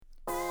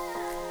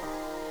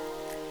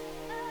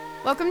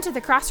Welcome to the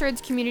Crossroads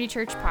Community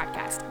Church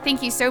podcast.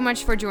 Thank you so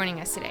much for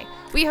joining us today.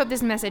 We hope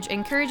this message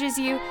encourages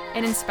you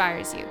and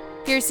inspires you.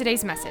 Here's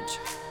today's message.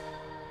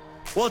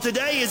 Well,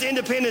 today is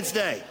Independence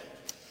Day.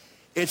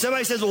 And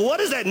somebody says, well, what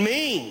does that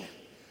mean?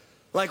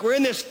 Like we're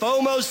in this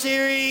FOMO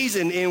series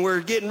and we're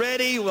getting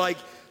ready. What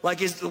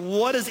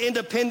does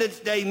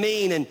Independence Day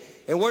mean?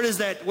 And where does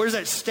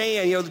that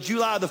stand? You know,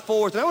 July the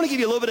 4th. And I want to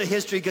give you a little bit of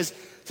history because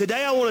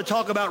today I want to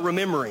talk about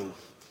remembering.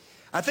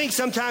 I think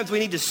sometimes we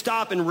need to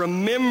stop and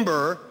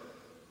remember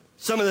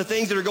some of the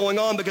things that are going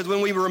on, because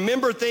when we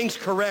remember things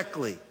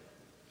correctly,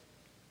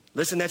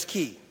 listen, that's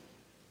key.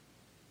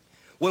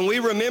 When we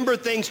remember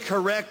things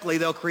correctly,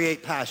 they'll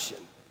create passion.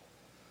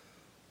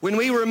 When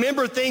we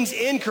remember things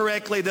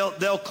incorrectly,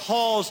 they'll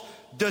cause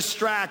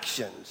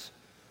distractions.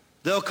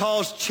 They'll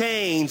cause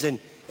chains, and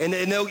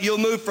you'll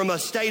move from a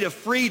state of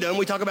freedom.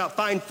 We talk about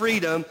find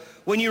freedom.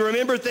 When you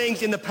remember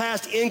things in the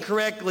past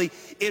incorrectly,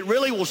 it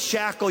really will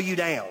shackle you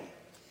down.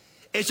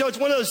 And so it's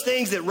one of those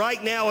things that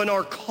right now in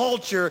our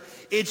culture,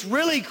 it's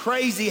really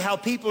crazy how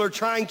people are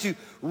trying to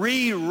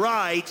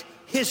rewrite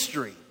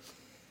history.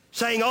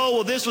 Saying, oh,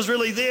 well, this was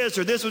really this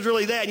or this was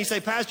really that. And you say,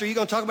 Pastor, are you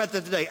going to talk about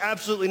that today?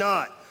 Absolutely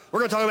not.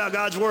 We're going to talk about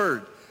God's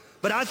Word.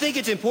 But I think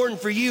it's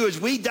important for you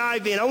as we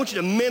dive in. I want you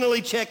to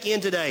mentally check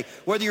in today,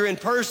 whether you're in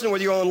person,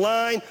 whether you're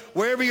online,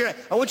 wherever you're at.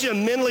 I want you to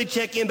mentally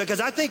check in, because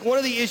I think one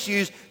of the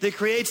issues that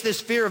creates this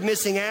fear of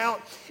missing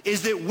out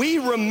is that we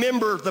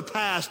remember the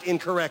past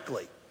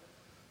incorrectly.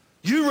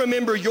 You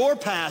remember your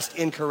past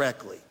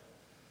incorrectly.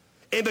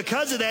 And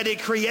because of that,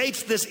 it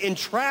creates this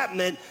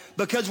entrapment.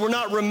 Because we're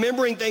not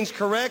remembering things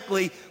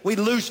correctly, we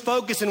lose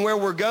focus in where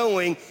we're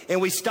going, and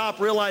we stop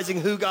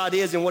realizing who God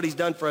is and what He's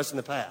done for us in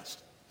the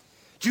past.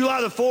 July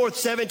the 4th,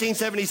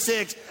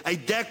 1776, a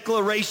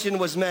declaration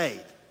was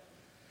made.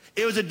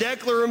 It was a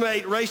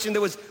declaration that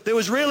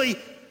was really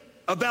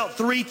about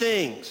three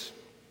things.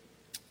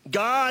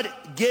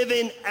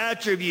 God-given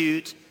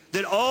attributes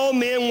that all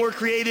men were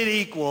created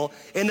equal,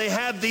 and they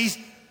have these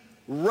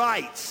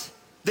rights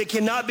that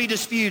cannot be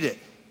disputed.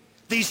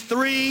 These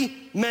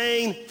three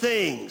main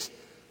things: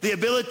 the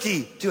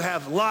ability to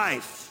have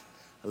life,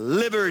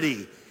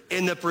 liberty,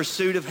 and the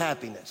pursuit of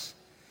happiness.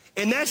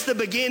 And that's the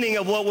beginning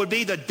of what would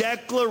be the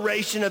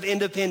Declaration of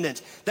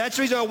Independence. That's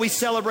the reason why we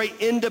celebrate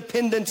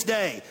Independence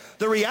Day.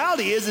 The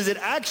reality is it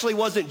actually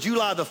wasn't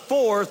July the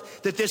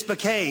 4th that this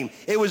became.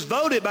 It was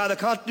voted by the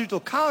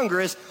Continental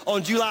Congress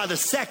on July the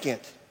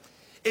 2nd.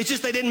 It's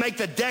just they didn't make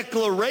the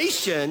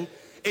declaration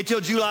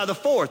until July the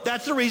 4th.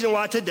 That's the reason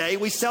why today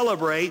we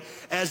celebrate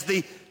as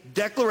the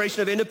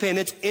Declaration of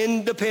Independence,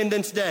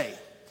 Independence Day.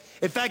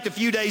 In fact, a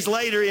few days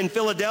later in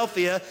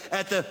Philadelphia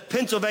at the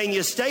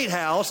Pennsylvania State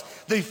House,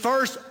 the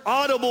first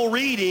audible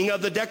reading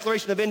of the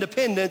Declaration of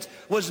Independence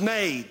was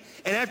made.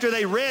 And after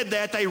they read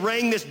that, they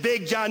rang this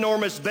big,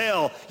 ginormous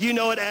bell. You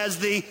know it as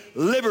the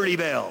Liberty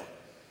Bell.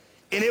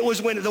 And it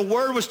was when the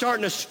word was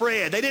starting to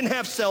spread. They didn't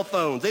have cell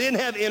phones. They didn't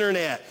have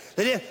internet.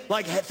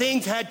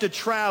 Things had to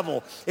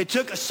travel. It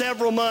took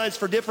several months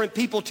for different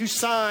people to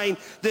sign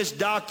this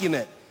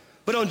document.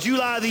 But on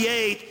July the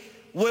 8th,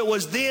 what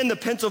was then the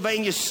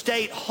Pennsylvania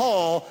State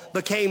Hall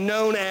became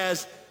known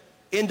as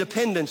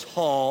Independence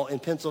Hall in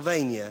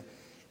Pennsylvania.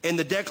 And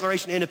the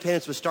Declaration of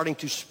Independence was starting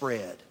to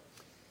spread.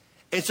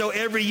 And so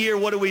every year,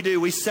 what do?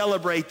 We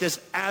celebrate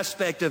this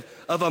aspect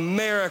of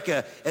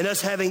America and us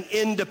having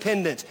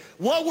independence.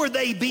 What were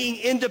they being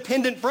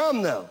independent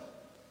from, though?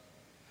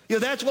 You know,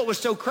 that's what was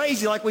so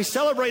crazy. Like, we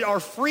celebrate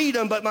our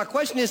freedom, but my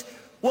question is,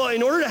 well,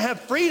 in order to have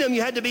freedom,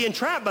 you had to be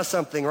entrapped by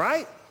something,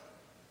 right?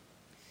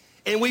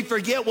 And we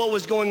forget what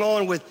was going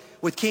on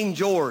with King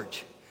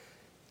George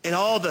and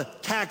all the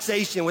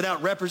taxation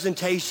without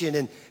representation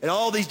and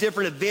all these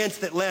different events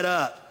that led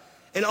up.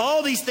 And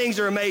all these things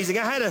are amazing.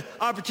 I had an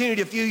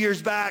opportunity a few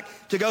years back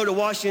to go to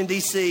Washington,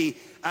 D.C.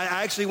 I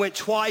actually went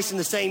twice in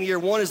the same year.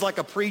 One is like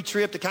a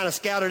pre-trip to kind of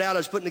scout it out. I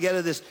was putting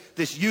together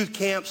this youth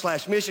camp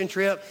 / mission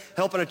trip,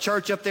 helping a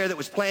church up there that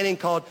was planning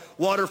called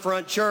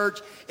Waterfront Church.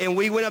 And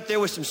we went up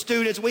there with some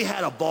students. We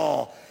had a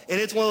ball. And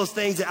it's one of those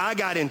things that I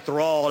got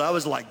enthralled. I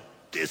was like,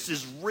 this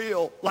is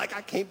real.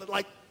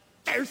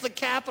 There's the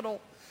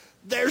Capitol.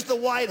 There's the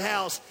White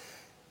House.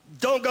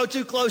 Don't go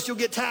too close, you'll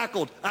get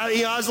tackled. I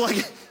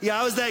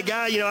was that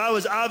guy, I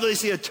was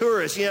obviously a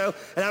tourist, and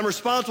I'm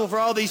responsible for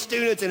all these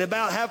students, and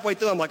about halfway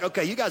through, I'm like,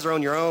 okay, you guys are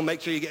on your own,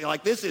 make sure you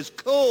get, this is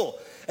cool.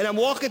 And I'm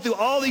walking through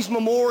all these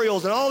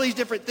memorials and all these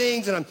different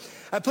things, and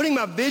I'm putting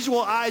my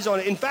visual eyes on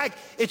it. In fact,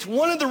 it's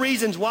one of the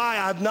reasons why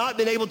I've not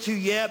been able to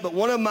yet, but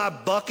one of my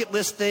bucket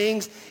list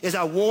things is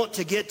I want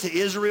to get to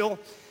Israel.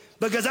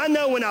 Because I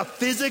know when I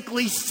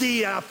physically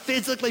see, I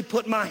physically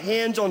put my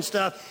hands on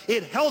stuff,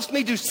 it helps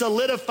me to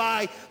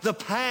solidify the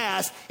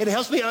past. It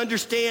helps me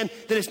understand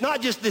that it's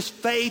not just this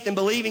faith and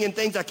believing in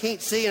things I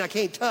can't see and I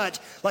can't touch.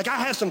 Like, I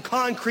have some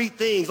concrete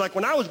things. Like,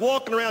 when I was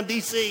walking around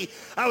D.C.,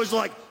 I was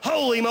like,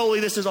 holy moly,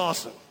 this is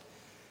awesome.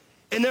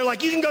 And they're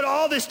like, you can go to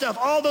all this stuff.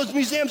 All those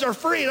museums are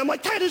free. And I'm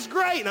like, that is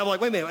great. And I'm like,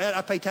 wait a minute,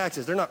 I pay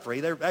taxes. They're not free.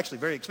 They're actually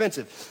very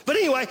expensive. But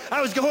anyway,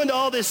 I was going to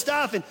all this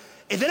stuff. And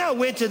then I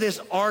went to this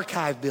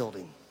archive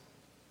building.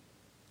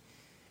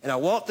 And I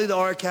walked through the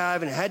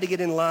archive and I had to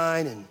get in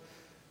line, and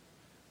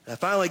I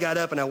finally got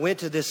up and I went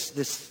to this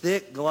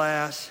thick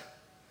glass,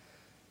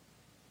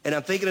 and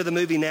I'm thinking of the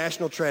movie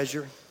National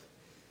Treasure,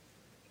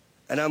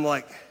 and I'm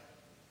like,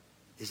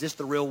 is this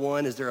the real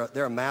one? Is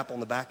there a map on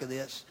the back of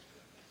this?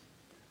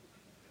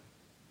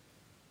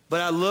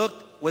 But I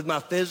looked with my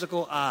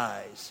physical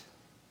eyes,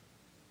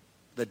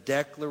 the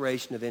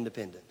Declaration of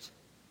Independence.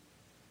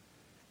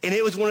 And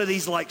it was one of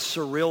these like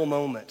surreal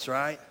moments,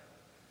 right?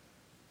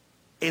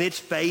 And it's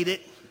faded.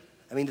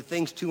 I mean, the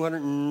thing's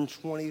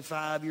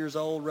 225 years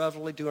old,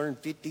 roughly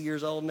 250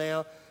 years old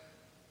now.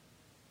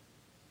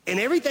 And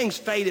everything's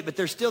faded, but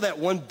there's still that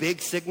one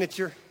big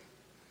signature.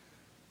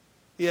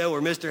 You know,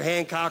 where Mr.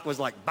 Hancock was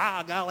like,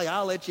 by golly,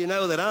 I'll let you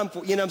know that I'm,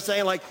 you know what I'm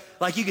saying? Like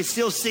you could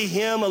still see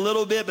him a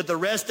little bit, but the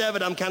rest of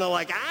it, I'm kind of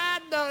like,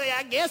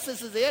 I guess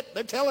this is it.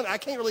 They're telling me, I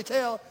can't really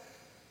tell.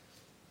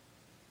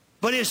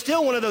 But it's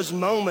still one of those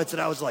moments that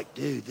I was like,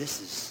 dude,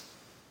 this is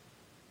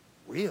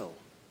real.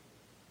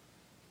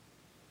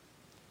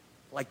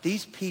 Like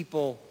these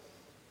people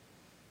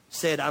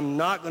said, I'm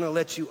not going to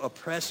let you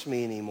oppress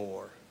me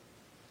anymore.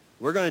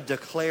 We're going to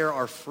declare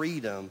our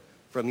freedom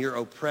from your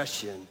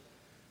oppression.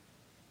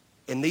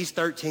 And these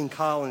 13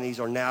 colonies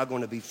are now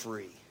going to be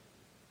free.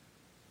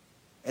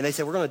 And they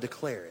said, we're going to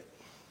declare it.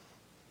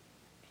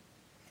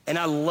 And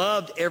I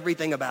loved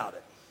everything about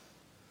it.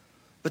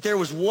 But there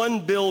was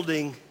one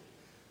building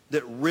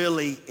that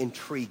really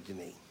intrigued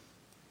me.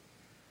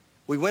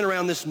 We went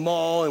around this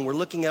mall and we're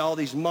looking at all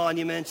these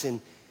monuments,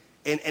 and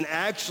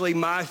actually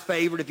my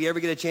favorite, if you ever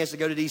get a chance to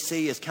go to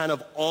D.C., is kind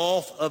of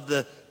off of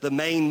the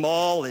main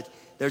mall.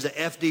 There's an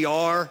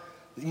FDR.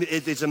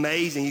 It's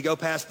amazing. You go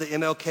past the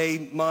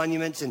MLK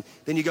monuments, and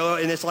then you go,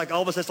 and it's like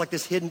all of a sudden it's like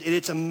this hidden,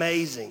 it's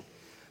amazing.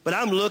 But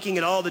I'm looking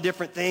at all the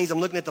different things. I'm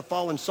looking at the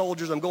fallen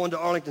soldiers. I'm going to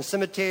Arlington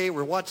Cemetery.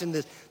 We're watching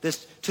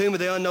this Tomb of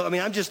the Unknown. I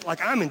mean, I'm just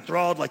like, I'm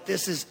enthralled. Like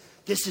this is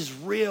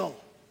real.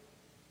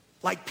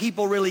 Like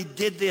people really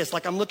did this.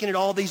 Like I'm looking at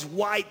all these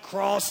white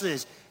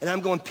crosses, and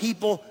I'm going,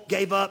 people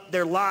gave up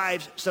their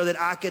lives so that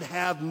I could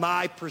have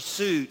my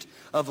pursuit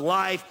of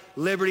life,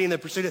 liberty, and the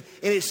pursuit of,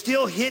 and it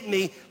still hit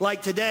me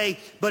like today,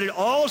 but it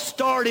all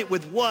started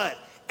with what?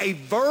 A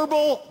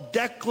verbal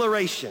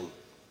declaration.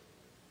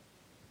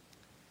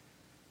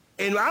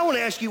 And I want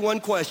to ask you one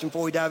question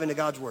before we dive into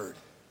God's word.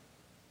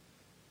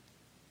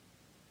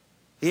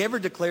 Have you ever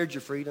declared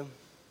your freedom?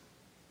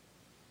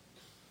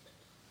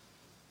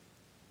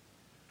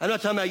 I'm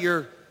not talking about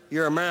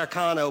your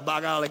Americano,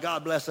 by golly,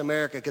 God bless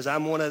America, because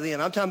I'm one of them.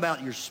 I'm talking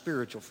about your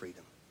spiritual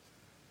freedom.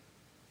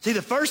 See,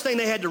 the first thing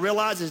they had to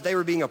realize is they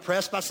were being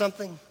oppressed by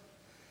something,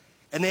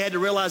 and they had to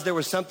realize there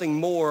was something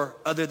more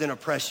other than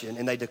oppression,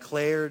 and they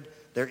declared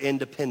their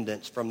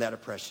independence from that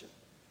oppression.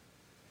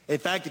 In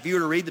fact, if you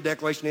were to read the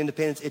Declaration of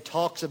Independence, it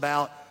talks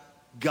about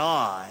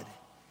God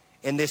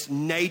and this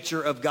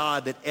nature of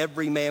God, that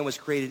every man was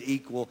created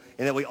equal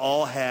and that we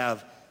all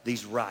have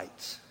these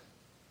rights.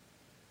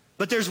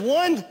 But there's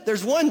one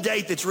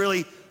date that's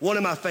really one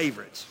of my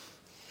favorites.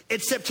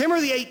 It's September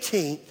the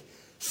 18th,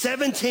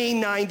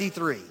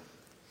 1793.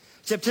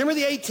 September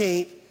the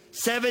 18th,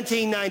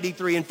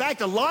 1793. In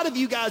fact, a lot of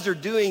you guys are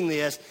doing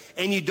this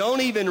and you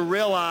don't even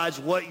realize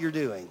what you're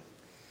doing.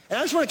 And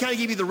I just want to kind of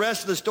give you the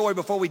rest of the story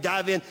before we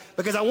dive in,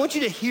 because I want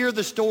you to hear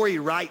the story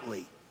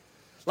rightly.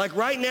 Like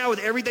right now with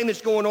everything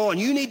that's going on,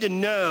 you need to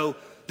know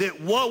that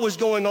what was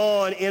going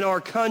on in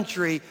our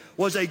country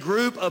was a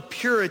group of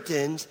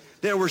Puritans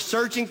that were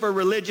searching for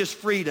religious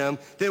freedom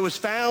that was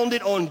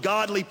founded on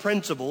godly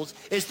principles.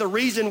 It's the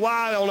reason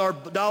why on our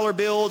dollar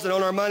bills and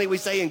on our money we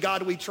say, "In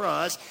God we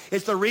trust."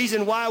 It's the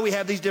reason why we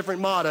have these different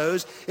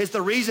mottos. It's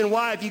the reason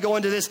why if you go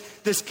into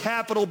this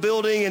Capitol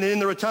building and in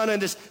the Rotunda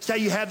and this, say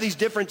you have these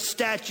different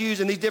statues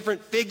and these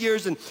different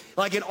figures, and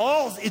like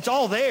it's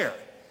all there.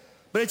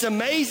 But it's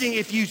amazing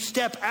if you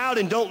step out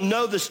and don't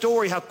know the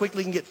story, how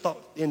quickly you can get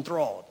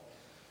enthralled.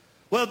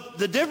 Well,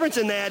 the difference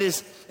in that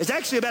is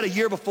actually about a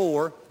year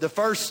before, the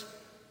first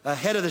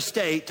head of the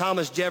state,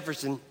 Thomas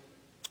Jefferson,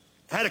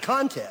 had a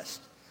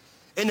contest.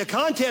 And the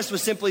contest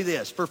was simply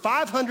this: for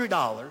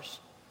 $500,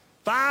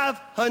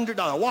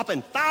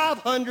 whopping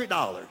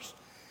 $500,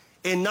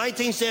 in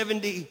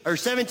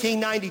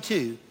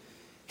 1792,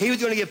 he was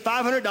going to give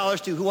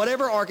 $500 to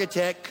whatever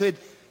architect could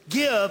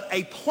give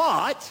a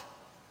plot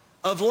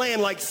of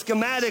land, like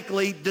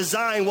schematically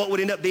design what would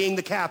end up being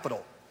the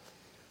Capitol.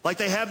 Like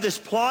they have this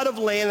plot of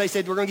land, they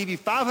said, we're going to give you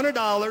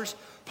 $500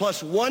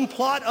 plus one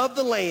plot of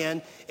the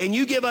land, and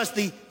you give us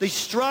the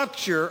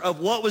structure of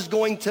what was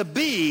going to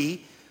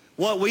be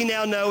what we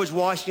now know as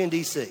Washington,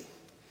 D.C.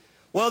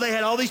 Well, they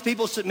had all these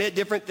people submit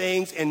different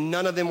things, and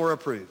none of them were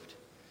approved.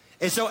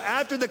 And so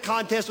after the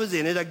contest was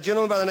ended, a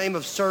gentleman by the name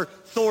of Sir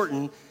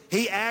Thornton,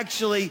 he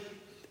actually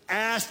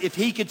asked if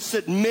he could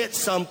submit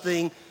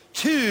something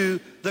to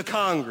the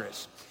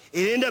Congress.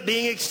 It ended up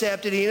being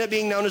accepted. He ended up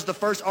being known as the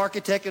first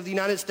architect of the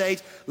United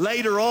States.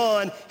 Later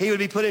on, he would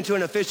be put into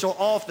an official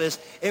office.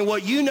 And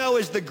what you know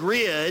as the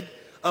grid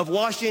of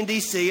Washington,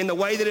 D.C., and the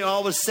way that it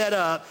all was set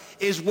up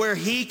is where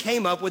he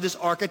came up with this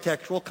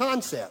architectural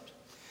concept.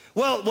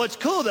 Well, what's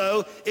cool,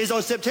 though, is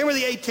on September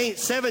the 18th,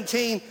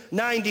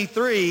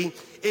 1793,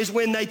 is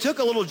when they took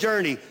a little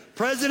journey.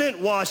 President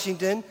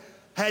Washington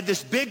had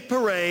this big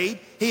parade.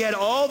 He had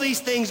all these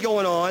things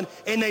going on,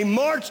 and they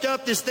marched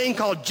up this thing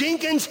called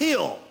Jenkins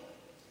Hill.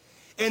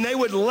 And they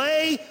would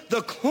lay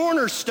the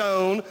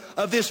cornerstone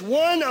of this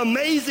one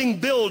amazing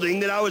building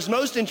that I was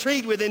most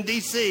intrigued with in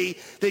D.C.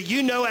 that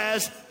you know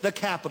as the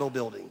Capitol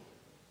Building.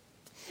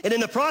 And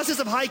in the process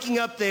of hiking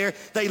up there,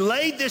 they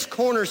laid this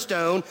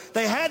cornerstone.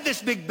 They had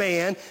this big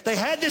band. They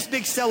had this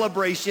big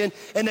celebration.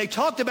 And they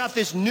talked about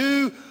this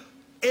new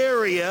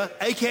area,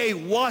 a.k.a.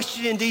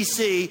 Washington,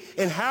 D.C.,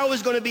 and how it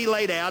was going to be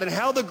laid out and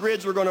how the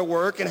grids were going to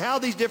work and how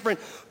these different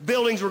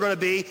buildings were going to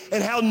be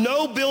and how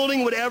no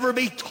building would ever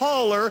be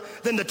taller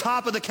than the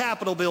top of the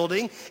Capitol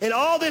Building and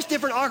all this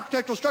different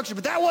architectural structure.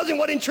 But that wasn't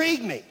what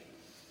intrigued me.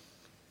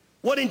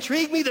 What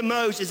intrigued me the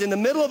most is in the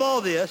middle of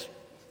all this,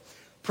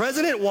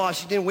 President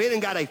Washington went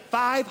and got a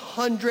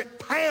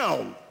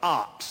 500-pound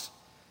ox.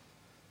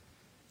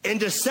 And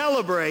to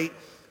celebrate,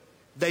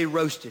 they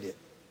roasted it.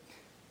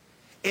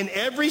 And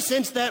ever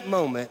since that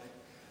moment,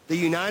 the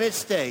United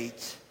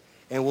States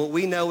and what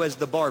we know as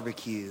the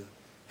barbecue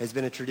has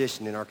been a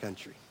tradition in our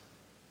country.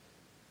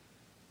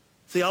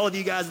 See, all of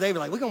you guys today were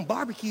like, we're going to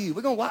barbecue.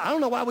 I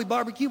don't know why we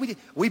barbecue.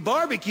 We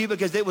barbecue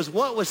because it was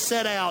what was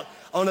set out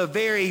on a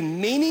very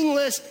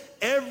meaningless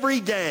every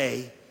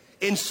day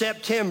in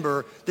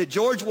September that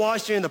George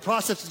Washington, in the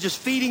process of just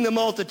feeding the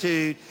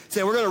multitude,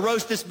 said, we're going to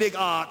roast this big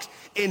ox,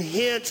 and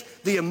hence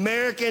the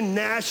American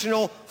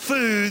national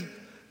food,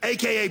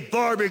 a.k.a.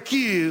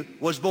 barbecue,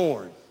 was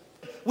born.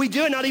 We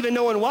do it not even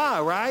knowing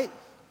why, right?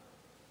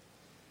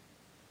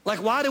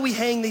 Like, why do we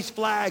hang these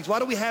flags? Why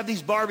do we have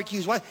these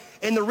barbecues? Why?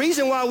 And the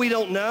reason why we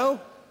don't know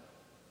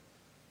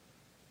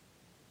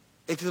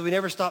is because we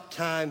never stop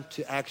time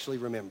to actually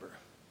remember.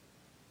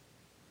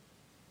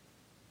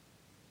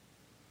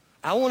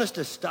 I want us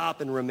to stop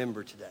and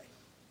remember today.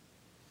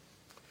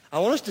 I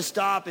want us to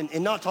stop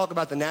and not talk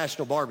about the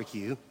national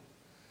barbecue,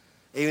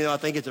 even though I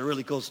think it's a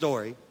really cool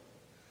story,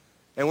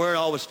 and where it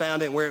all was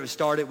founded and where it was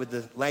started with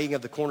the laying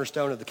of the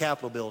cornerstone of the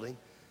Capitol Building.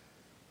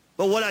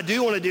 But what I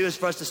do want to do is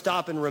for us to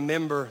stop and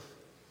remember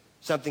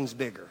something's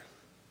bigger.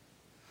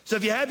 So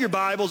if you have your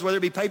Bibles, whether it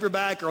be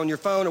paperback or on your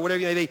phone or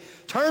whatever you may be,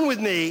 turn with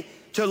me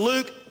to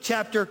Luke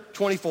chapter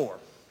 24.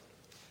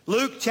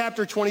 Luke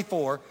chapter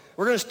 24.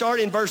 We're going to start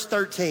in verse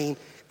 13.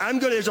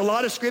 There's a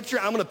lot of scripture.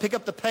 I'm going to pick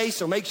up the pace,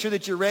 so make sure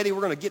that you're ready.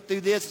 We're going to get through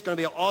this. It's going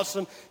to be an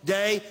awesome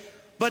day.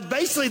 But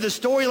basically, the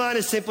storyline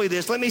is simply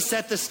this. Let me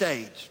set the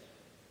stage.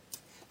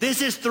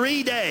 This is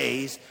 3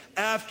 days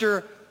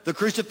after the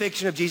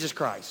crucifixion of Jesus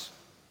Christ.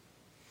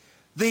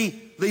 The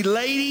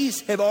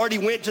ladies have already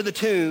went to the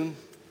tomb,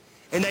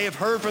 and they have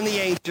heard from the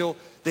angel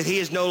that he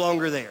is no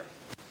longer there.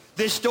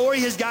 This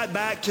story has got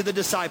back to the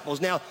disciples.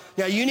 Now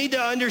you need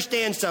to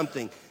understand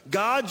something.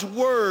 God's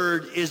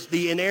word is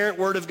the inerrant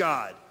word of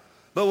God.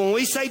 But when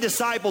we say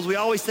disciples, we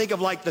always think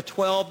of like the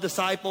 12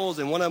 disciples,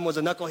 and one of them was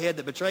a knucklehead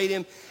that betrayed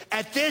him.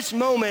 At this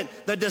moment,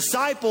 the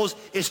disciples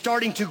is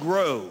starting to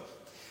grow.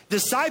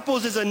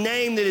 Disciples is a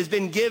name that has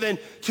been given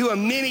to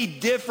many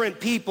different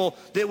people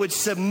that would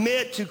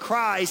submit to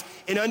Christ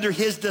and under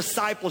his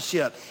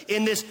discipleship.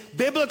 In this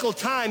biblical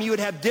time, you would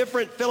have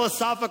different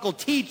philosophical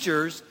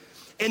teachers,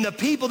 and the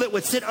people that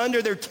would sit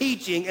under their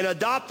teaching and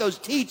adopt those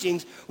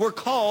teachings were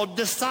called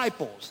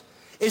disciples.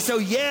 And so,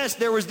 yes,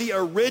 there was the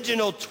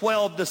original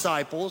 12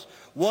 disciples,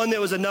 one that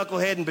was a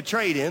knucklehead and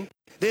betrayed him.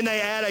 Then they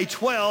add a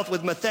 12th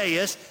with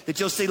Matthias that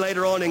you'll see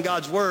later on in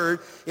God's word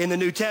in the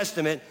New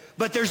Testament.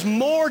 But there's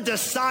more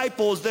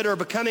disciples that are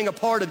becoming a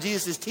part of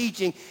Jesus'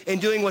 teaching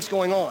and doing what's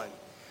going on.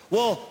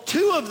 Well,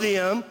 2 of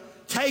them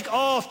take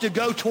off to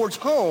go towards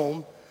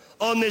home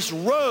on this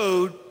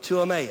road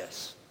to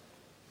Emmaus.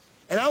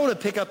 And I want to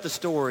pick up the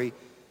story,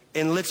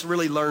 and let's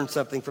really learn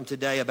something from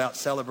today about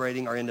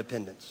celebrating our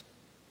independence.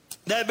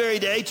 That very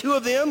day, 2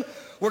 of them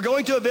were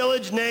going to a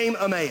village named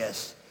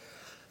Emmaus,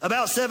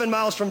 about 7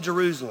 miles from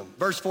Jerusalem.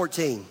 Verse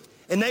 14.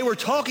 And they were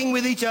talking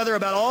with each other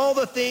about all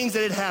the things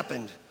that had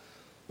happened.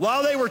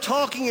 While they were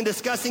talking and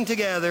discussing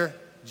together,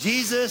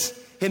 Jesus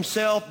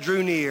himself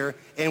drew near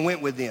and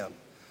went with them.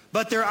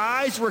 But their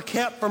eyes were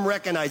kept from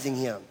recognizing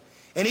him.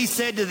 And he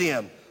said to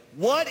them,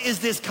 what is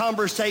this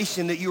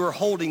conversation that you are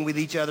holding with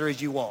each other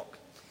as you walk?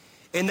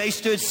 And they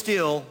stood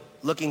still,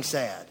 looking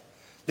sad.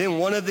 Then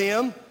one of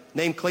them,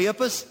 named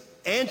Cleopas,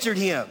 answered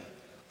him,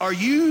 are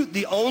you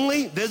the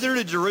only visitor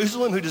to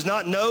Jerusalem who does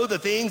not know the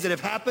things that have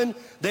happened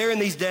there in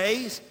these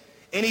days?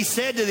 And he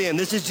said to them,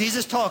 this is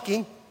Jesus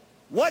talking,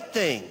 what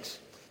things?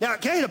 Now,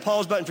 can I hit a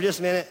pause button for just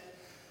a minute?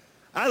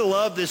 I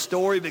love this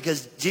story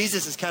because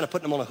Jesus is kind of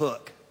putting them on a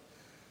hook.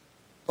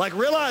 Like,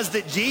 realize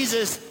that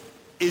Jesus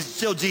is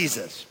still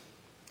Jesus.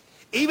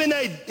 Even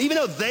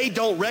though they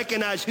don't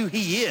recognize who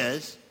he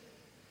is,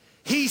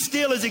 he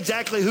still is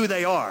exactly who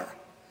they are.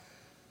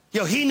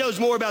 He knows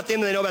more about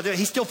them than they know about them.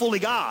 He's still fully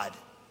God.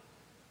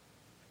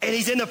 And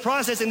he's in the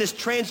process in this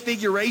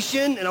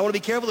transfiguration, and I want to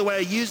be careful the way I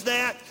use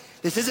that.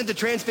 This isn't the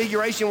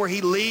transfiguration where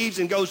he leaves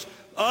and goes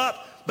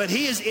up, but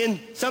he is in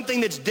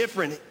something that's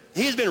different.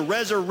 He has been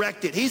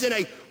resurrected. He's in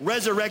a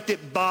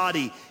resurrected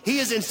body. He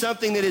is in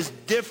something that is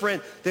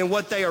different than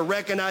what they are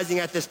recognizing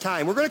at this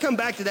time. We're going to come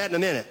back to that in a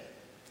minute.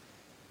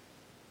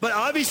 But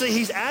obviously,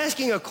 he's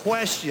asking a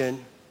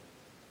question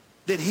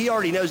that he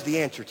already knows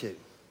the answer to.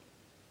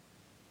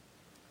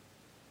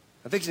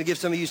 I'm fixing to give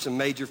some of you some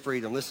major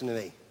freedom. Listen to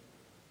me.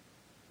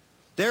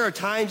 There are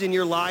times in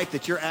your life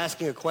that you're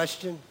asking a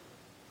question,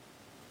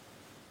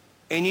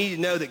 and you need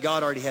to know that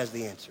God already has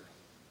the answer.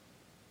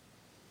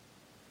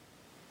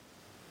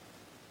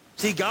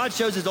 See, God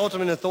shows his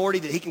ultimate authority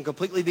that he can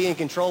completely be in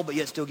control, but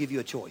yet still give you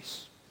a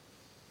choice.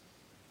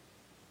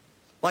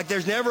 Like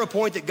there's never a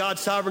point that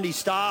God's sovereignty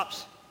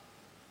stops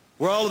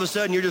where all of a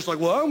sudden you're just like,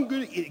 well, I'm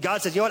good.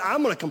 God says, you know what,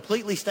 I'm going to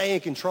completely stay in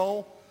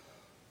control,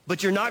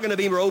 but you're not going to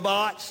be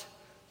robots.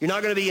 You're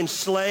not going to be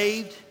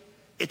enslaved.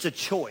 It's a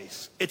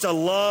choice. It's a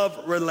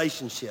love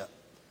relationship.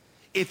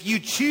 If you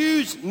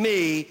choose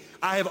me,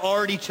 I have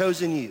already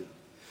chosen you.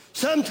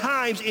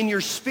 Sometimes in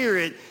your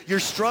spirit, you're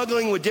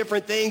struggling with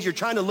different things. You're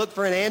trying to look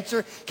for an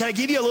answer. Can I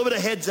give you a little bit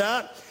of heads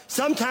up?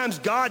 Sometimes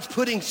God's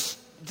putting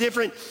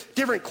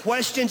different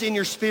questions in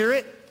your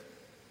spirit.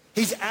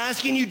 He's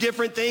asking you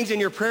different things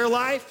in your prayer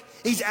life.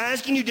 He's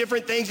asking you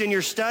different things in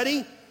your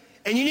study.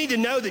 And you need to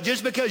know that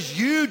just because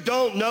you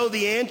don't know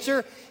the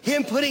answer,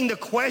 him putting the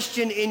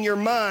question in your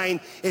mind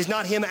is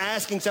not him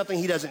asking something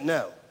he doesn't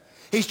know.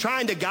 He's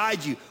trying to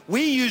guide you.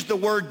 We use the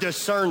word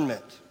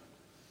discernment.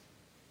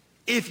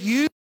 If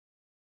you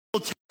will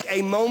take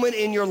a moment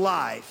in your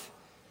life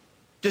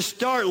to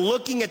start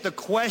looking at the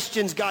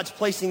questions God's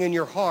placing in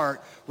your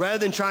heart rather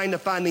than trying to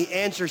find the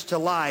answers to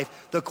life,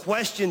 the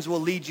questions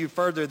will lead you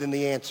further than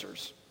the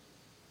answers.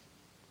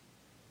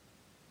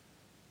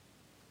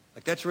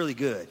 Like, that's really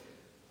good.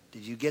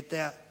 Did you get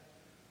that?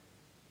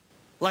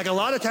 Like a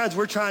lot of times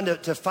we're trying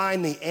to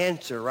find the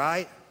answer,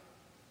 right?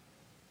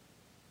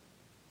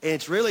 And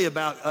it's really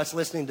about us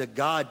listening to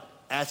God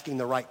asking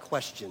the right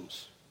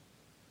questions.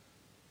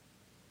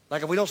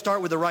 Like if we don't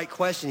start with the right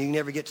question, you can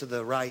never get to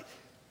the right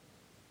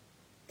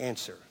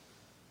answer.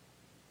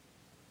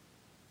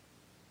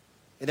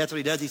 And that's what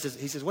he does. He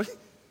says, what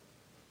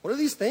are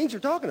these things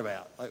you're talking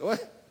about? Like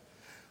what?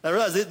 I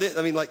realize,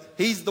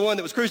 he's the one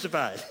that was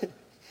crucified.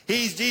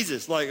 He's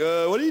Jesus. Like,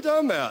 what are you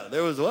talking about?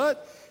 There was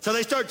what? So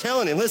they start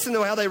telling him. Listen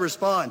to how they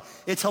respond.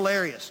 It's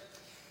hilarious.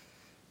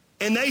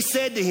 And they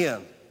said to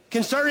him,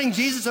 concerning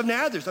Jesus of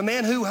Nazareth, a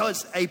man who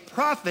was a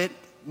prophet,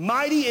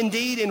 mighty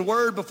indeed in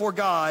word before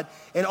God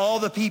and all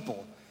the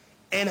people.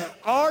 And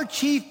our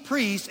chief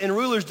priests and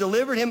rulers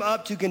delivered him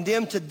up to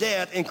condemn to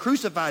death and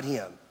crucified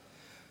him.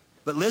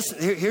 But listen,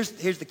 here's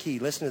the key.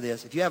 Listen to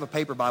this. If you have a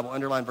paper Bible,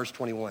 underline verse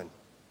 21.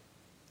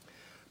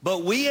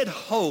 But we had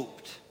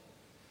hoped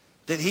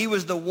that he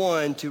was the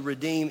one to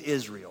redeem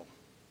Israel.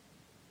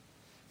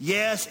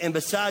 Yes, and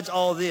besides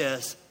all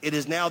this, it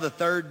is now the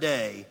third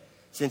day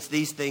since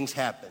these things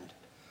happened.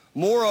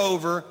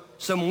 Moreover,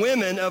 some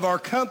women of our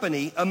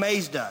company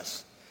amazed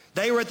us.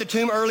 They were at the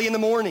tomb early in the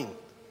morning.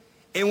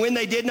 And when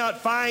they did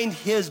not find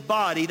his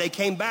body, they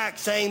came back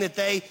saying that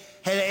they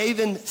had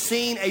even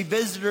seen a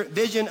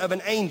vision of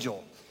an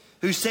angel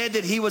who said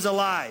that he was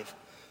alive.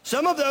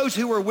 Some of those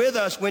who were with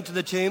us went to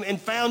the tomb and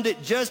found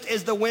it just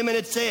as the women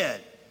had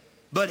said.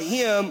 But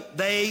him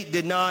they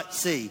did not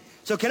see.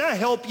 So can I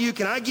help you?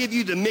 Can I give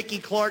you the Mickey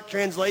Clark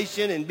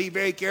translation and be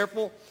very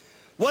careful?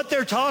 What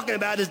they're talking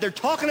about is they're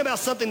talking about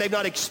something they've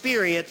not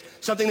experienced,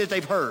 something that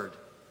they've heard.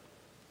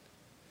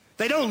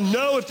 They don't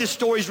know if this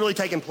story's really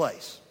taking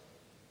place.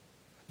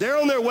 They're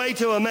on their way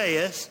to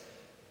Emmaus,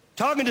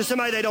 talking to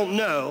somebody they don't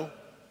know.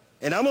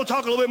 And I'm going to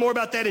talk a little bit more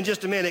about that in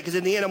just a minute, because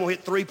in the end I'm going to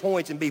hit 3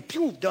 points and be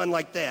done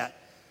like that.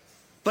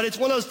 But it's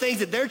one of those things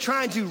that they're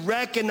trying to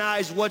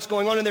recognize what's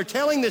going on, and they're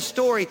telling this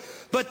story,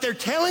 but they're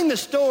telling the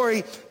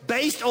story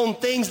based on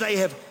things they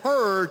have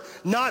heard,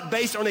 not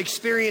based on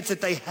experience that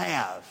they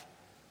have.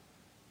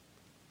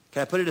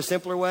 Can I put it a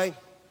simpler way?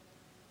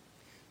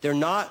 They're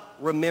not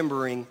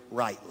remembering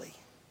rightly.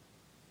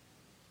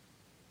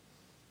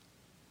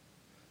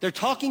 They're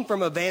talking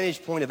from a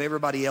vantage point of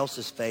everybody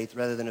else's faith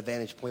rather than a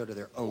vantage point of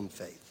their own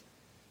faith.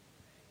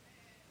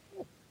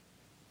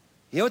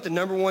 You know what the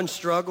number one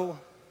struggle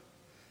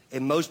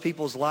in most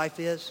people's life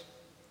is?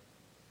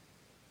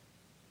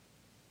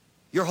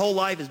 Your whole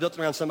life is built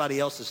around somebody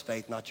else's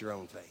faith, not your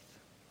own faith.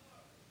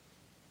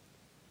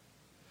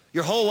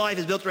 Your whole life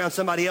is built around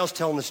somebody else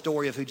telling the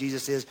story of who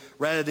Jesus is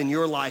rather than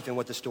your life and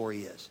what the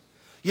story is.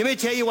 You may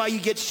tell you why you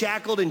get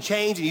shackled and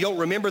chained and you don't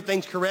remember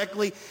things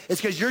correctly.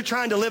 It's because you're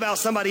trying to live out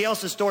somebody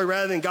else's story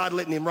rather than God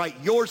letting him write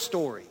your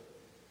story.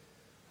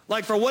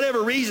 Like for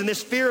whatever reason,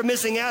 this fear of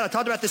missing out, I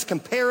talked about this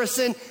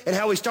comparison and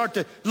how we start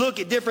to look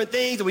at different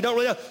things and we don't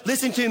really know.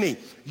 Listen to me.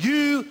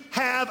 You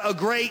have a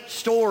great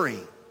story.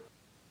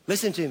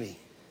 Listen to me.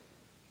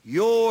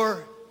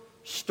 Your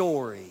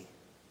story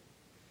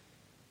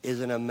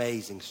is an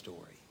amazing story.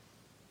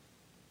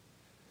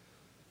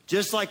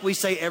 Just like we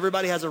say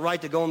everybody has a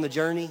right to go on the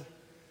journey,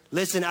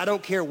 listen, I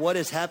don't care what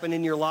has happened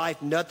in your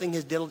life. Nothing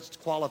has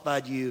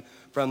disqualified you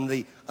from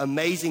the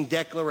amazing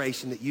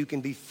declaration that you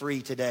can be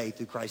free today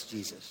through Christ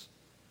Jesus.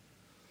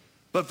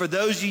 But for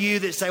those of you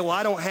that say, well,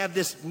 I don't have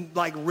this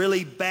like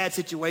really bad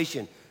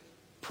situation,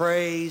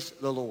 praise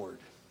the Lord.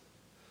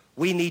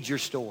 We need your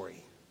story.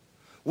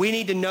 We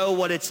need to know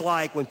what it's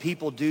like when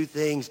people do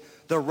things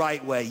the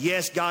right way.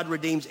 Yes, God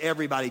redeems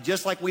everybody.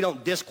 Just like we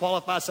don't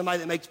disqualify somebody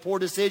that makes poor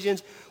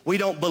decisions, we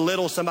don't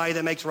belittle somebody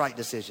that makes right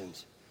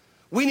decisions.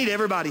 We need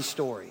everybody's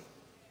story.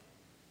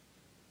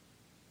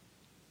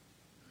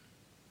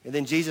 And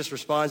then Jesus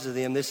responds to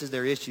them. This is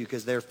their issue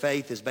because their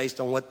faith is based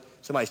on what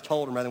somebody's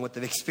told them rather than what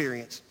they've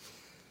experienced.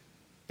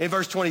 In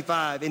verse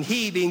 25, and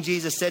he, being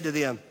Jesus, said to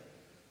them,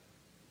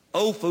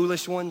 O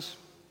foolish ones,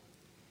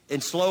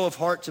 and slow of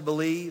heart to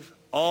believe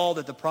all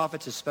that the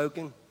prophets have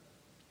spoken.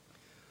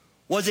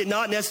 Was it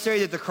not necessary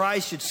that the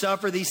Christ should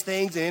suffer these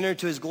things and enter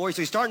into his glory?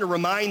 So he's starting to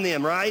remind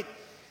them, right?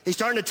 He's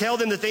starting to tell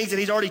them the things that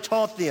he's already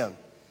taught them.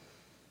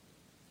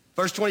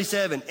 Verse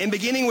 27, and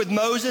beginning with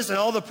Moses and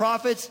all the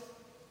prophets,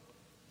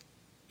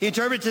 he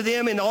interpreted to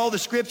them in all the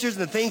scriptures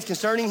and the things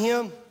concerning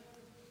him.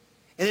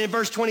 And then in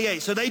verse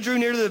 28, so they drew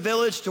near to the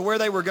village to where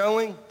they were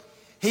going.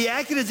 He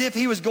acted as if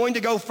he was going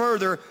to go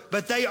further,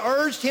 but they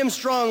urged him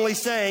strongly,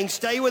 saying,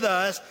 stay with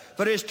us,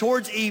 for it is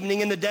towards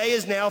evening, and the day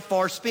is now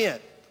far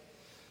spent.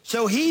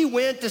 So he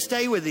went to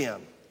stay with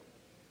them.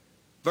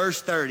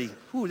 Verse 30.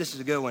 Ooh, this is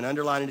a good one.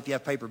 Underline it if you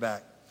have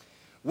paperback.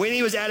 When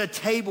he was at a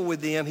table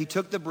with them, he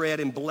took the bread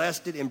and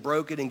blessed it and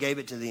broke it and gave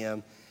it to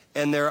them.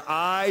 And their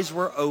eyes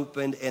were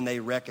opened and they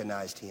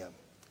recognized him.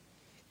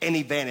 And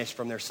he vanished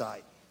from their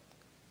sight.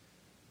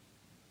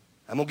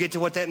 I'm going to get to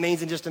what that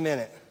means in just a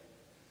minute.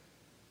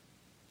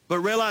 But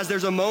realize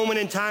there's a moment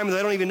in time where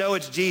they don't even know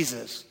it's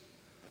Jesus.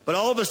 But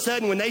all of a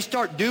sudden, when they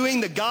start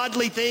doing the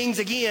godly things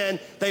again,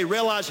 they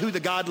realize who the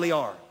godly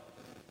are.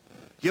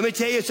 Let me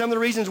tell you some of the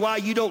reasons why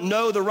you don't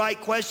know the right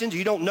questions,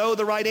 you don't know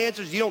the right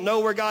answers, you don't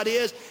know where God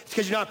is. It's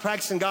because you're not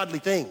practicing godly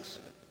things.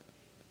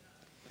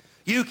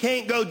 You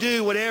can't go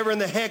do whatever in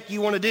the heck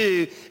you want to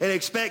do and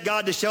expect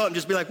God to show up and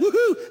just be like,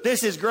 woohoo,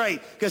 this is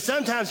great. Because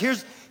sometimes,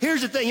 here's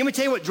the thing. Let me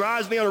tell you what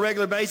drives me on a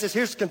regular basis.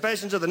 Here's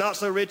confessions of the not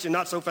so rich and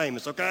not so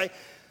famous, okay?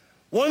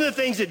 One of the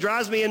things that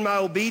drives me in my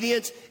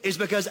obedience is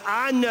because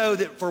I know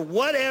that for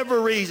whatever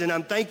reason,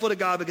 I'm thankful to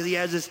God because he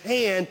has his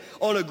hand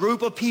on a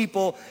group of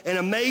people, and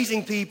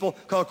amazing people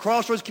called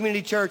Crossroads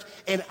Community Church,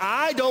 and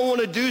I don't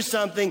want to do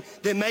something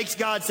that makes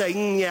God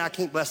say, yeah, I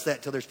can't bless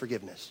that till there's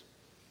forgiveness.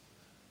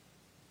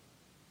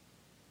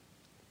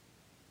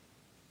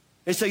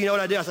 And so you know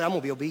what I do? I say, I'm going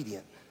to be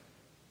obedient.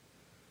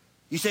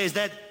 You say, is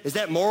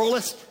that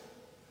moralist?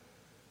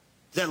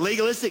 Is that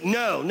legalistic?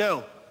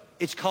 No.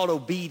 It's called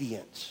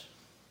obedience.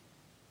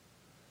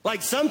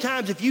 Like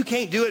sometimes if you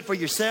can't do it for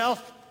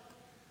yourself,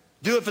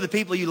 do it for the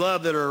people you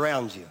love that are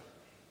around you.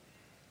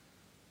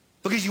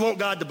 Because you want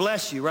God to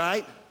bless you,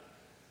 right?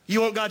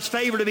 You want God's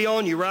favor to be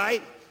on you,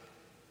 right?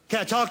 Can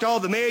I talk to all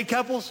the married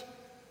couples?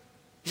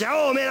 You say,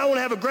 oh man, I want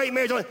to have a great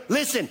marriage.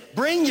 Listen,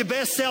 bring your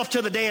best self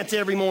to the dance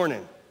every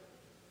morning.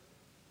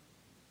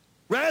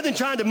 Rather than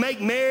trying to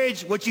make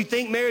marriage what you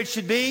think marriage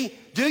should be,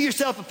 do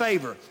yourself a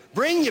favor.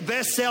 Bring your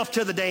best self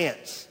to the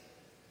dance.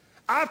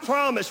 I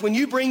promise when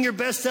you bring your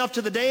best self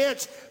to the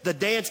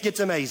dance gets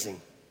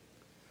amazing.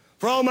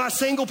 For all my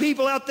single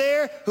people out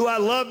there who I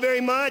love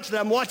very much, that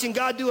I'm watching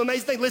God do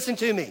amazing things, listen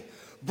to me.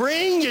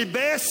 Bring your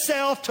best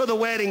self to the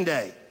wedding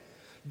day.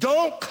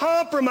 Don't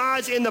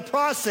compromise in the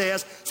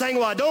process saying,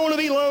 well, I don't want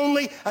to be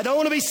lonely. I don't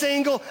want to be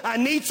single. I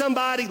need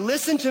somebody.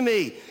 Listen to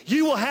me.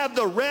 You will have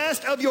the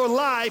rest of your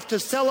life to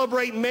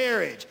celebrate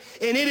marriage.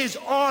 And it is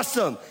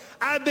awesome.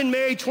 I've been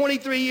married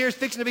 23 years,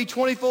 fixing to be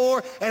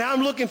 24, and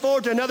I'm looking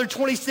forward to another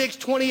 26,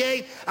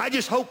 28. I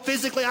just hope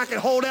physically I can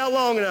hold out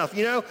long enough,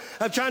 you know.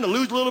 I'm trying to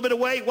lose a little bit of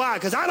weight. Why?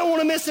 Because I don't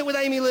want to miss it with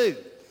Amy Lou.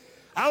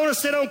 I want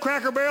to sit on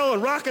Cracker Barrel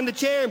and rock in the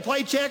chair and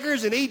play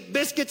checkers and eat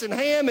biscuits and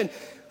ham, and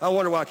I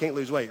wonder why I can't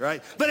lose weight,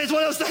 right? But it's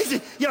one of those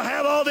things that,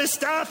 have all this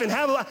stuff and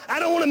I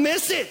don't want to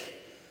miss it.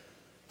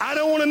 I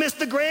don't want to miss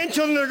the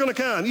grandchildren that are going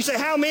to come. You say,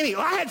 how many?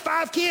 Well, I had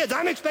 5 kids.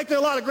 I'm expecting a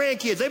lot of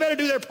grandkids. They better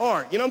do their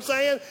part. You know what I'm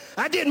saying?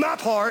 I did my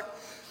part.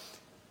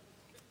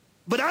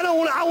 But I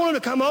want them to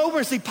come over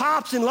and see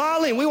Pops and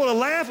Lolly, and we want to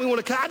laugh.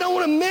 I don't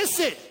want to miss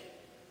it.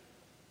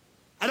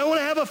 I don't want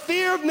to have a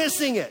fear of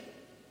missing it.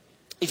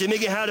 He said,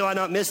 Mickey, how do I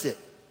not miss it?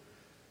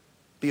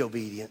 Be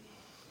obedient.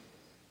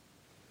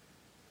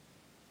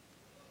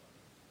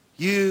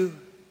 You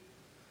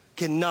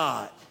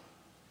cannot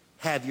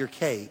have your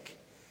cake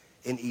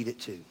and eat it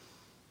too.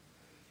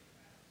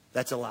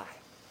 That's a lie.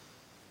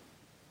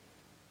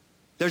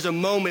 There's a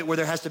moment where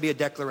there has to be a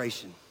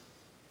declaration.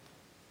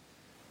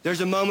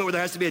 There's a moment where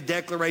there has to be a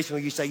declaration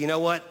where you say, you know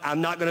what?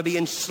 I'm not going to be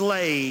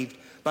enslaved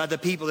by the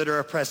people that are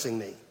oppressing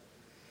me.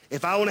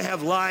 If I want to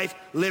have life,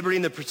 liberty,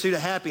 and the pursuit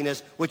of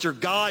happiness, which are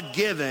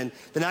God-given,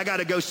 then I got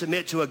to go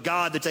submit to a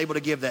God that's able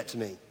to give that to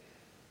me.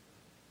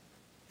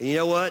 And you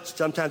know what?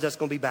 Sometimes that's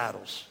going to be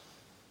battles.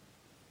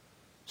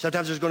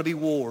 Sometimes there's going to be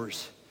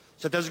wars.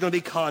 Sometimes there's going to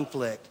be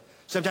conflict.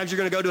 Sometimes you're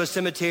going to go to a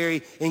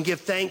cemetery and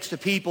give thanks to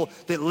people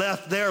that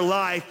left their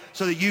life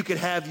so that you could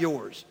have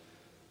yours.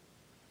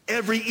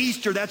 Every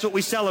Easter, that's what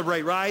we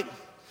celebrate, right?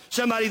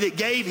 Somebody that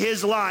gave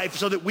his life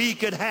so that we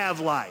could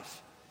have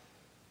life.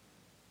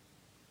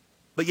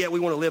 but yet we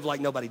want to live like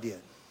nobody did.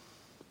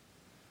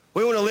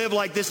 We want to live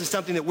like this is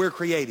something that we're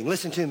creating.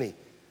 Listen to me.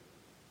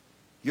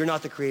 You're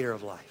not the creator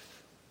of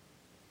life.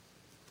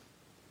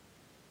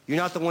 You're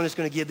not the one that's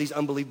going to give these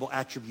unbelievable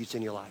attributes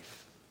in your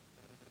life.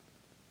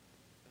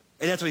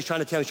 And that's what he's trying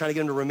to tell them. He's trying to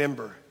get them to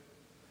remember.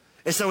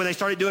 And so when they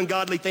started doing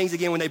godly things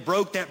again, when they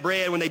broke that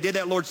bread, when they did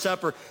that Lord's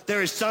Supper,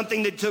 there is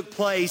something that took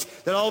place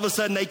that all of a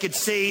sudden they could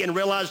see and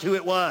realized who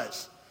it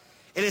was.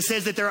 And it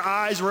says that their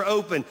eyes were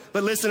open.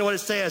 But listen to what it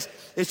says.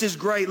 This is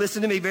great.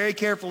 Listen to me very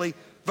carefully.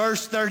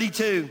 Verse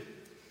 32.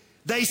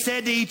 They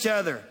said to each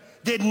other,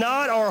 did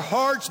not our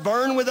hearts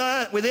burn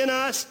within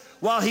us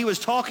while he was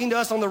talking to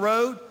us on the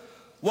road?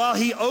 While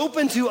he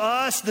opened to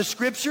us the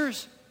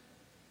scriptures?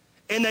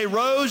 And they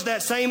rose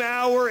that same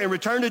hour and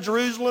returned to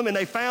Jerusalem, and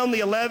they found the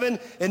 11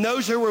 and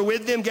those who were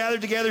with them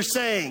gathered together,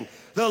 saying,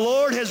 the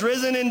Lord has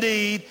risen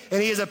indeed,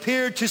 and he has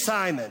appeared to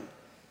Simon.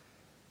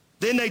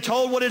 Then they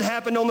told what had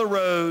happened on the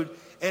road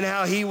and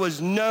how he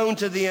was known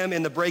to them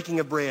in the breaking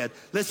of bread.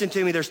 Listen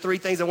to me, there's 3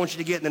 things I want you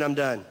to get, and then I'm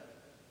done.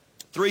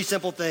 3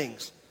 simple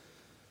things.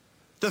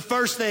 The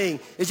first thing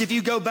is, if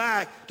you go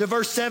back to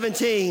verse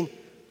 17,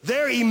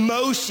 their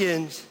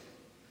emotions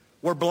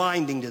were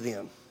blinding to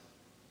them.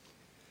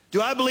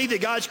 Do I believe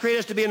that God's created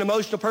us to be an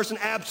emotional person?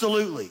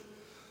 Absolutely.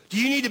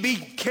 Do you need to be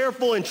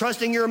careful in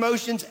trusting your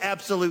emotions?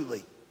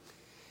 Absolutely.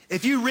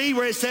 If you read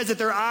where it says that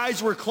their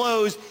eyes were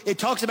closed, it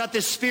talks about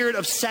this spirit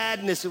of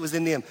sadness that was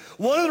in them.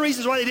 One of the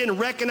reasons why they didn't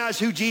recognize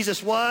who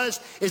Jesus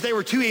was is they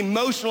were too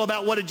emotional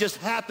about what had just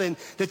happened,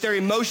 that their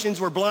emotions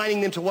were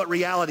blinding them to what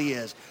reality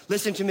is.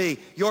 Listen to me.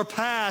 Your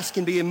past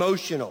can be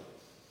emotional.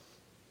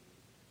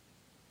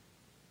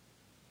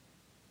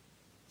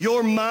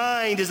 Your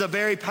mind is a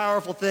very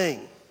powerful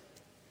thing.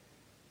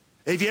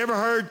 Have you ever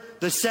heard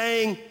the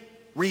saying,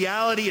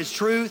 reality is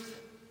truth?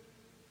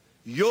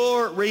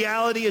 Your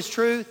reality is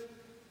truth?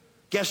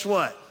 Guess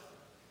what?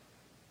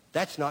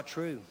 That's not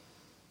true.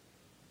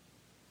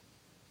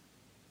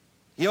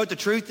 You know what the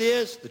truth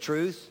is? The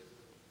truth.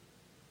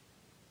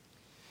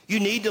 You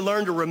need to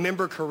learn to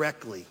remember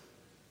correctly.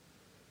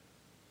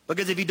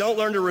 Because if you don't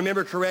learn to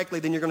remember correctly,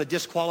 then you're going to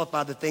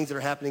disqualify the things that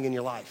are happening in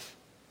your life.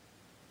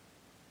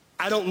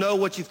 I don't know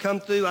what you've come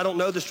through. I don't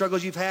know the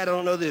struggles you've had. I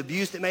don't know the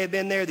abuse that may have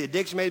been there, the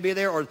addiction may be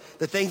there, or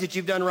the things that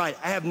you've done right.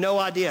 I have no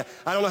idea.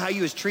 I don't know how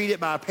you was treated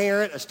by a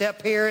parent, a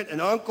step-parent,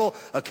 an uncle,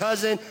 a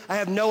cousin. I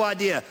have no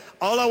idea.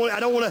 I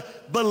don't want to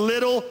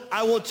belittle.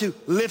 I want to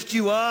lift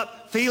you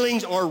up.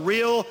 Feelings are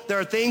real. There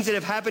are things that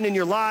have happened in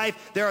your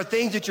life. There are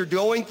things that you're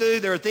going through.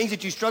 There are things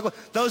that you struggle.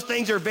 Those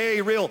things are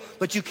very real.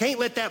 But you can't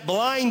let that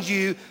blind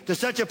you to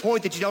such a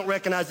point that you don't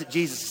recognize that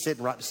Jesus is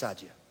sitting right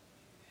beside you.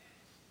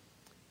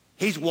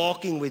 He's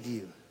walking with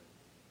you.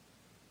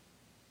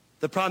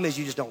 The problem is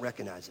you just don't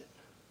recognize it.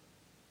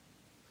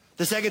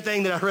 The second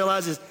thing that I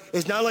realize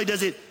is not only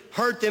does it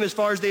hurt them as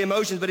far as the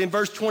emotions, but in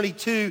verse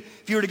 22,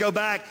 if you were to go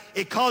back,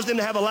 it caused them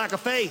to have a lack of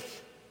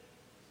faith.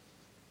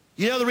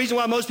 You know the reason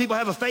why most people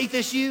have a faith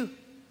issue?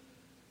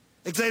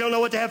 It's because they don't know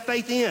what to have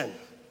faith in.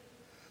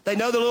 They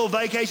know the little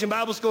vacation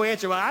Bible school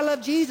answer, well, I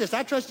love Jesus,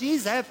 I trust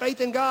Jesus, I have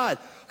faith in God.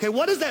 Okay,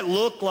 what does that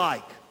look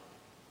like?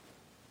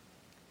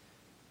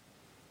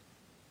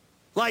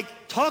 Like,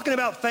 talking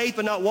about faith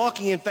but not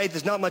walking in faith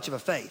is not much of a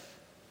faith.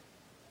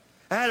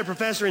 I had a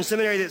professor in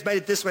seminary that's made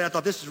it this way. I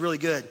thought this was really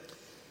good.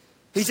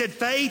 He said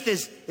faith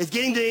is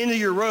getting to the end of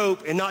your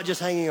rope and not just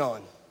hanging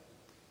on.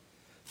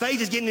 Faith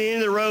is getting to the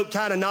end of the rope,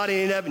 tying a knot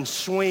in it up and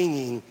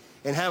swinging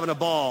and having a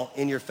ball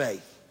in your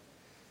faith.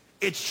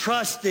 It's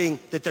trusting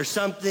that there's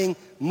something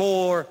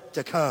more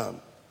to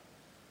come.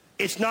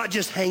 It's not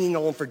just hanging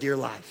on for dear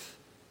life.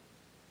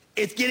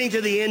 It's getting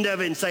to the end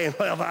of it and saying,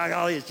 well, by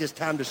golly, it's just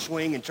time to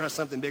swing and trust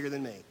something bigger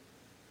than me.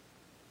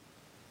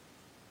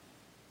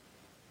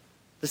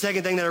 The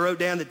second thing that I wrote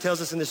down that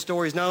tells us in this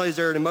story is not only is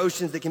there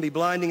emotions that can be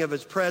blinding of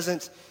his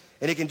presence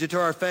and it can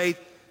deter our faith,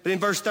 but in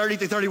verse 30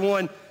 through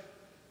 31,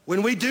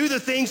 when we do the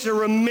things to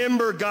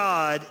remember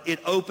God, it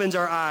opens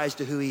our eyes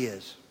to who he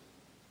is.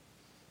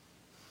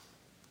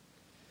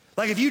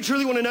 Like, if you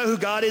truly want to know who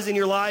God is in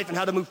your life and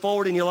how to move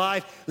forward in your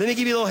life, let me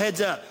give you a little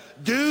heads up.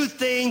 Do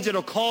things that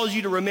will cause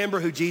you to remember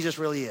who Jesus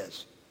really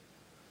is.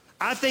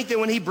 I think that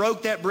when he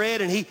broke that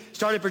bread and he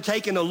started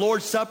partaking the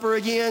Lord's Supper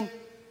again,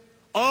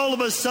 all of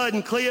a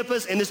sudden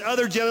Cleopas and this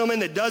other gentleman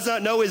that does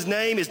not know his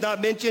name, is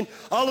not mentioned,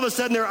 all of a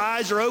sudden their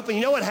eyes are open.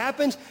 You know what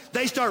happens?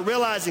 They start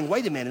realizing,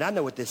 wait a minute, I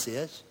know what this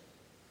is.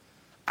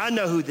 I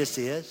know who this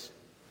is.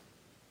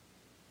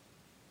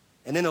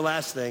 And then the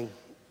last thing,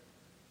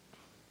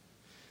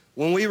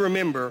 when we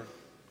remember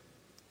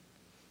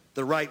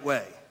the right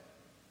way,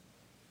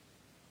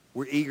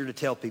 we're eager to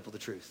tell people the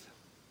truth.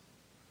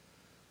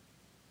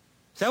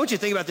 So I want you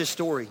to think about this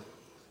story.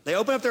 They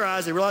open up their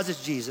eyes, they realize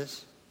it's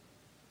Jesus.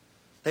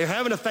 They're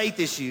having a faith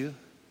issue.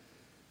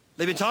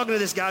 They've been talking to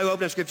this guy who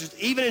opened up scriptures.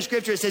 Even in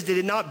scripture it says they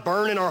did not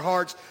burn in our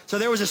hearts. So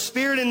there was a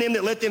spirit in them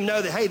that let them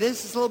know that, hey,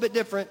 this is a little bit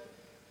different.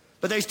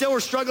 But they still were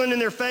struggling in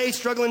their faith,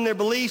 struggling in their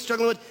beliefs,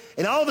 struggling with,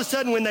 and all of a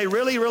sudden when they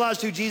really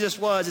realized who Jesus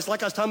was, it's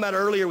like I was talking about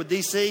earlier with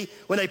DC,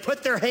 when they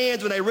put their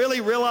hands, when they really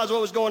realized what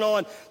was going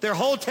on, their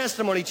whole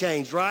testimony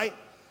changed, right?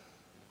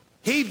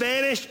 He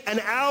vanished. An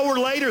hour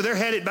later, they're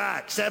headed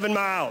back 7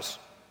 miles.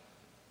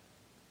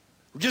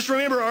 Just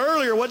remember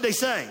earlier what they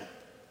say.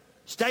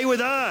 Stay with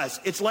us.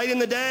 It's late in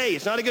the day.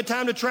 It's not a good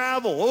time to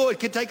travel. Oh, it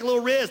could take a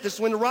little risk. This is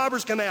when the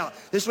robbers come out.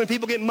 This is when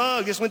people get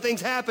mugged. This is when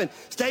things happen.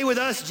 Stay with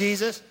us,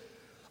 Jesus.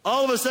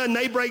 All of a sudden,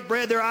 they break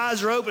bread. Their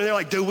eyes are open. And they're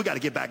like, dude, we got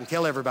to get back and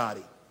tell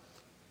everybody.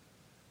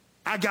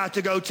 I got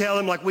to go tell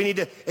them like we need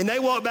to. And they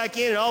walk back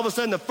in, and all of a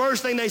sudden, the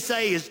first thing they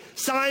say is,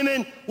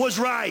 Simon was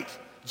right.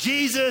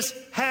 Jesus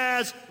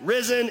has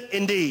risen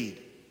indeed.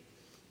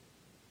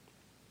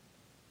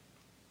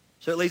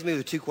 So it leaves me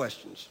with 2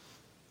 questions.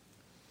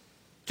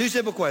 2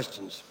 simple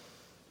questions.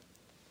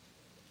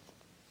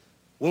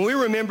 When we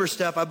remember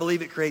stuff, I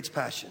believe it creates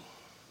passion,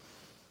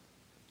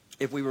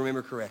 if we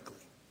remember correctly.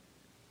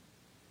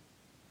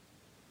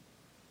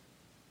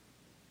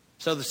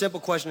 So the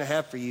simple question I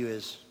have for you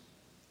is,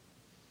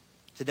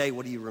 today,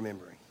 what are you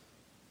remembering?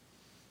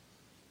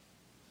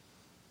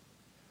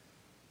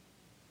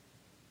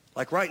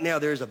 Like right now,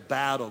 there's a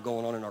battle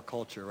going on in our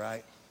culture,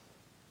 right?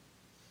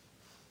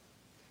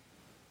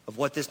 Of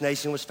what this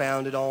nation was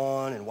founded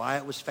on and why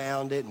it was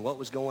founded and what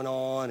was going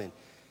on. And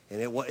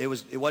it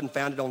wasn't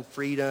founded on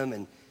freedom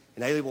and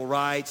inalienable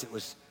rights. It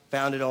was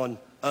founded on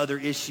other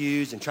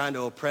issues and trying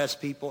to oppress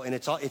people. And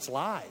it's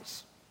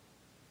lies.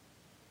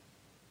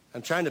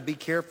 I'm trying to be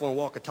careful and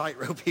walk a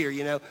tightrope here,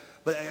 you know.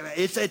 But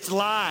it's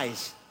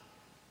lies.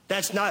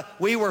 That's not,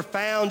 we were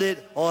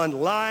founded on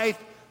life,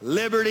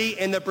 liberty,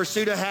 and the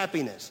pursuit of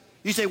happiness.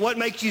 You say, what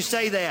makes you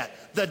say that?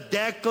 The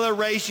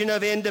Declaration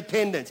of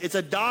Independence. It's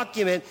a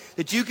document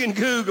that you can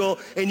Google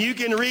and you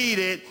can read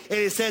it, and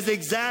it says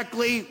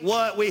exactly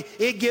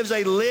it gives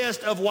a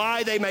list of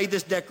why they made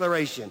this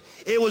declaration.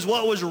 It was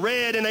what was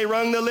read, and they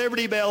rung the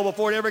Liberty Bell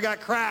before it ever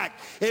got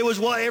cracked. It was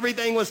what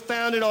everything was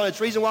founded on. It's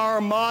the reason why our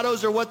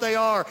mottos are what they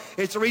are.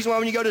 It's the reason why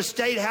when you go to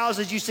state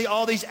houses, you see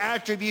all these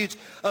attributes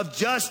of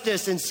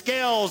justice and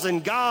scales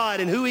and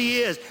God and who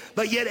he is.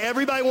 But yet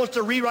everybody wants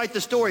to rewrite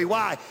the story.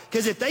 Why?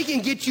 Because if they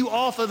can get you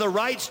off of the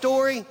right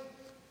story,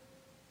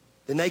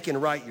 then they can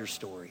write your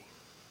story.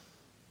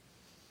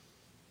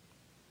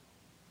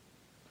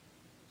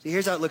 See,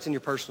 here's how it looks in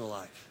your personal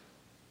life.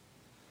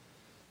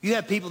 You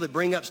have people that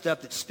bring up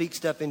stuff, that speak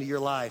stuff into your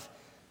life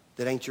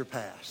that ain't your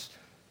past.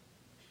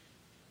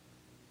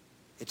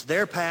 It's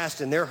their past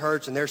and their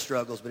hurts and their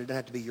struggles, but it doesn't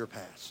have to be your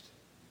past.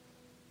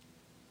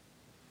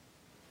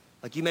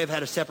 Like you may have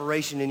had a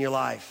separation in your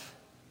life,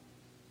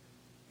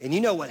 and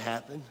you know what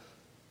happened.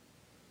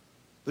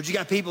 But you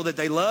got people that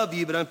they love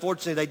you, but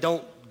unfortunately they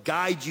don't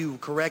guide you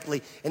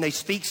correctly, and they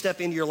speak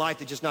stuff into your life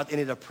that just not, and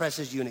it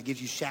oppresses you, and it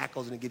gives you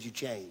shackles, and it gives you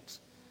chains.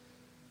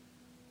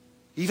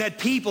 You've had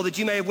people that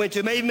you may have went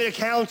to, may have been a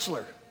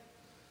counselor.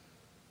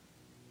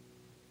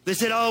 They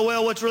said, oh,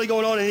 well, what's really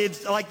going on? And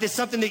it's like this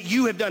something that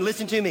you have done.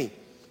 Listen to me.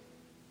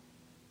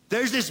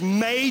 There's this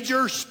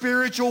major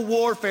spiritual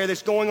warfare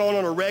that's going on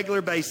a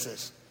regular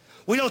basis.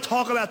 We don't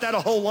talk about that a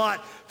whole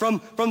lot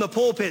from the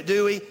pulpit,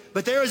 do we?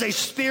 But there is a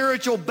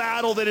spiritual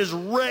battle that is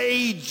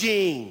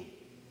raging.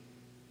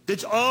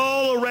 That's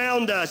all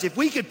around us. If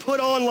we could put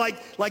on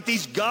like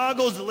these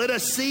goggles that let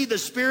us see the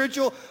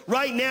spiritual,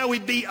 right now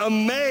we'd be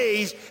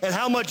amazed at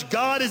how much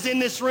God is in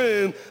this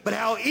room, but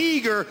how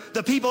eager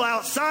the people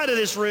outside of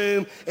this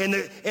room and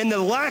the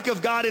lack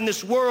of God in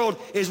this world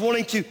is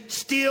wanting to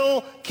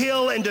steal,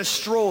 kill, and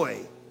destroy.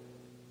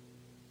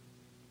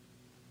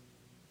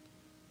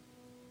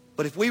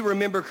 But if we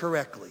remember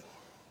correctly,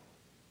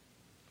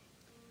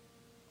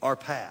 our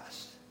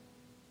past,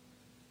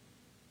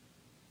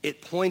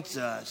 it points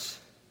us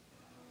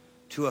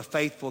to a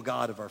faithful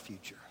God of our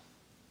future.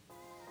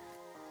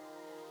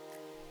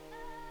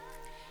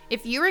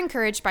 If you were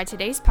encouraged by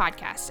today's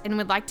podcast and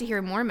would like to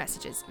hear more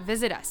messages,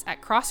 visit us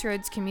at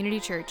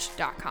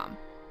crossroadscommunitychurch.com.